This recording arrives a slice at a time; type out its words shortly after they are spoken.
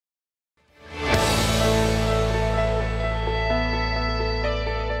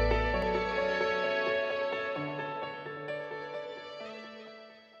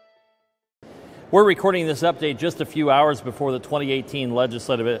We're recording this update just a few hours before the 2018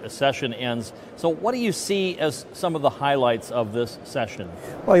 legislative session ends. So what do you see as some of the highlights of this session?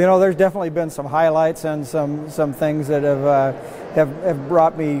 Well, you know, there's definitely been some highlights and some things that have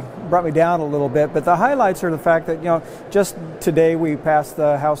brought me down a little bit. But the highlights are the fact that, you know, just today we passed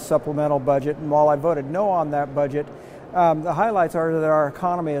the House supplemental budget, and while I voted no on that budget, the highlights are that our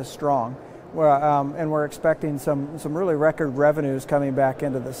economy is strong, and we're expecting some really record revenues coming back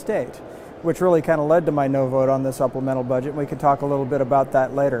into the state, which really kind of led to my no vote on the supplemental budget. We can talk a little bit about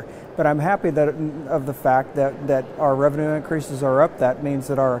that later. But I'm happy of the fact that our revenue increases are up. That means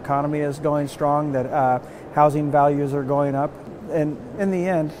that our economy is going strong, that housing values are going up. And in the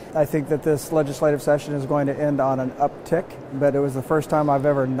end, I think that this legislative session is going to end on an uptick, but it was the first time I've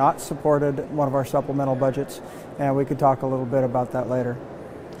ever not supported one of our supplemental budgets, and we could talk a little bit about that later.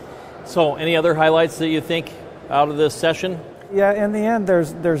 So any other highlights that you think out of this session? Yeah, in the end,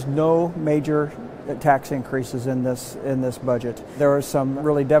 there's no major tax increases in this budget. There were some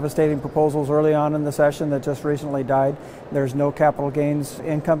really devastating proposals early on in the session that just recently died. There's no capital gains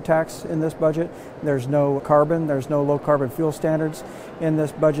income tax in this budget. There's no carbon. There's no low carbon fuel standards in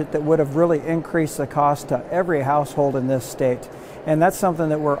this budget that would have really increased the cost to every household in this state. And that's something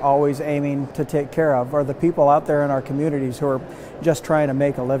that we're always aiming to take care of, are the people out there in our communities who are just trying to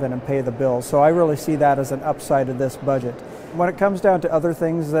make a living and pay the bills. So I really see that as an upside of this budget. When it comes down to other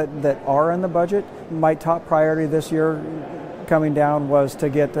things that are in the budget, my top priority this year coming down was to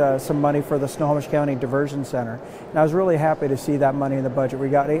get some money for the Snohomish County Diversion Center. And I was really happy to see that money in the budget. We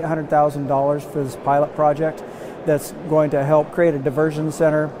got $800,000 for this pilot project that's going to help create a diversion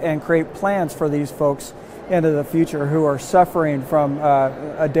center and create plans for these folks into the future who are suffering from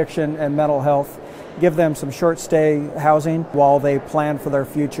addiction and mental health, give them some short stay housing while they plan for their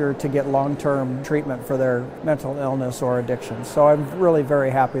future to get long-term treatment for their mental illness or addiction. So I'm really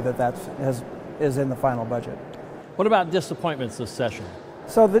very happy that is in the final budget. What about disappointments this session?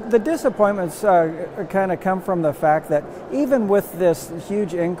 So the disappointments kind of come from the fact that even with this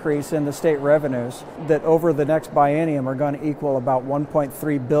huge increase in the state revenues that over the next biennium are going to equal about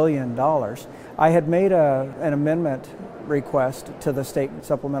 $1.3 billion, I had made an amendment request to the state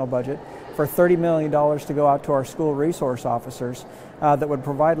supplemental budget for $30 million to go out to our school resource officers that would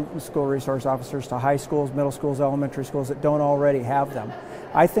provide school resource officers to high schools, middle schools, elementary schools that don't already have them.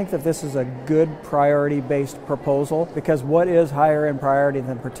 I think that this is a good priority-based proposal, because what is higher in priority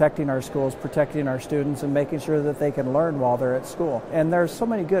than protecting our schools, protecting our students, and making sure that they can learn while they're at school? And there's so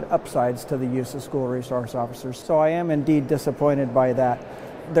many good upsides to the use of school resource officers, so I am indeed disappointed by that.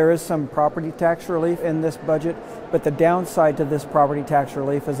 There is some property tax relief in this budget, but the downside to this property tax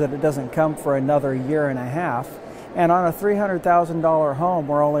relief is that it doesn't come for another year and a half. And on a $300,000 home,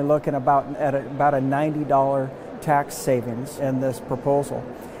 we're only looking at about a $90 tax savings in this proposal.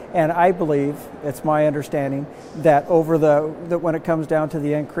 And I believe, it's my understanding, that that when it comes down to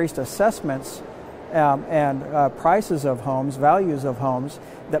the increased assessments and prices of homes, values of homes,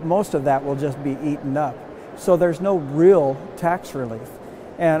 that most of that will just be eaten up. So there's no real tax relief.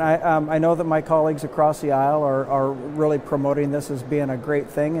 And I know that my colleagues across the aisle are really promoting this as being a great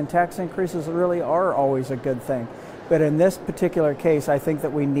thing, and tax increases really are always a good thing. But in this particular case, I think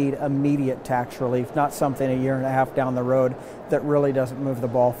that we need immediate tax relief, not something a year and a half down the road that really doesn't move the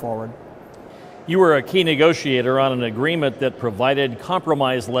ball forward. You were a key negotiator on an agreement that provided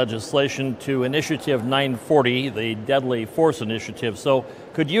compromise legislation to Initiative 940, the Deadly Force Initiative. So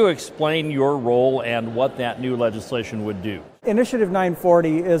could you explain your role and what that new legislation would do? Initiative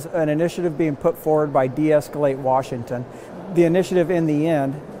 940 is an initiative being put forward by De-Escalate Washington. The initiative, in the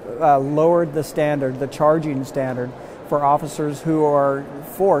end, lowered the standard, the charging standard, for officers who are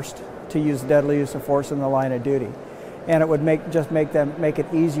forced to use deadly use of force in the line of duty. And it would make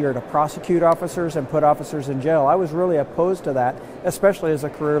it easier to prosecute officers and put officers in jail. I was really opposed to that, especially as a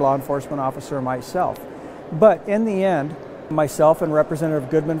career law enforcement officer myself. But in the end, myself and Representative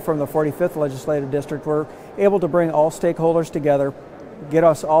Goodman from the 45th Legislative District were able to bring all stakeholders together, get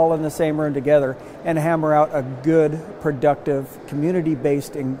us all in the same room together, and hammer out a good, productive,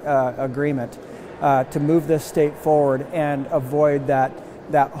 community-based agreement to move this state forward and avoid that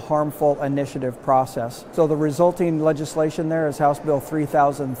harmful initiative process. So the resulting legislation there is House Bill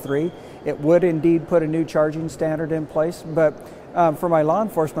 3003. It would indeed put a new charging standard in place, but for my law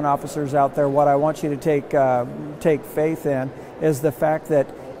enforcement officers out there, what I want you to take faith in is the fact that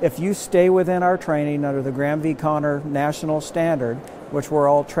if you stay within our training under the Graham v. Connor national standard, which we're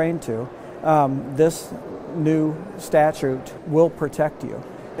all trained to, this new statute will protect you.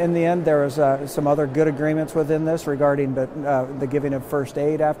 In the end, there is some other good agreements within this regarding the giving of first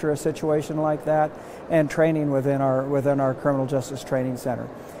aid after a situation like that, and training within our criminal justice training center.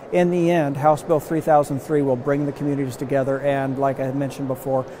 in the end, House Bill 3003 will bring the communities together and, like I had mentioned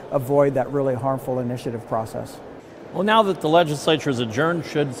before, avoid that really harmful initiative process. Well, now that the legislature is adjourned,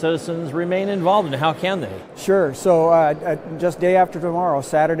 should citizens remain involved, and how can they? Sure. So just day after tomorrow,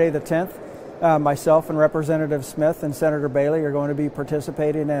 Saturday the 10th, myself and Representative Smith and Senator Bailey are going to be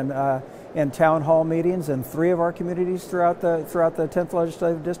participating in town hall meetings in 3 of our communities throughout the 10th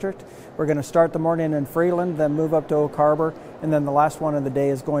Legislative District. We're going to start the morning in Freeland, then move up to Oak Harbor, and then the last one of the day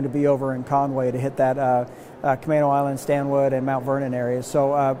is going to be over in Conway to hit that R-Camano Island, Stanwood, and Mount Vernon areas.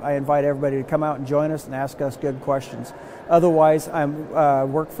 So I invite everybody to come out and join us and ask us good questions. Otherwise, I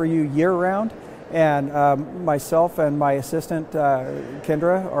work for you year-round, and myself and my assistant,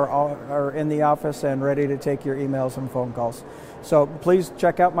 Kendra, are in the office and ready to take your emails and phone calls. So please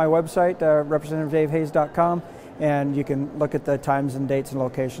check out my website, representativedavehayes.com, and you can look at the times and dates and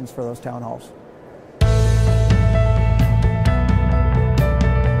locations for those town halls.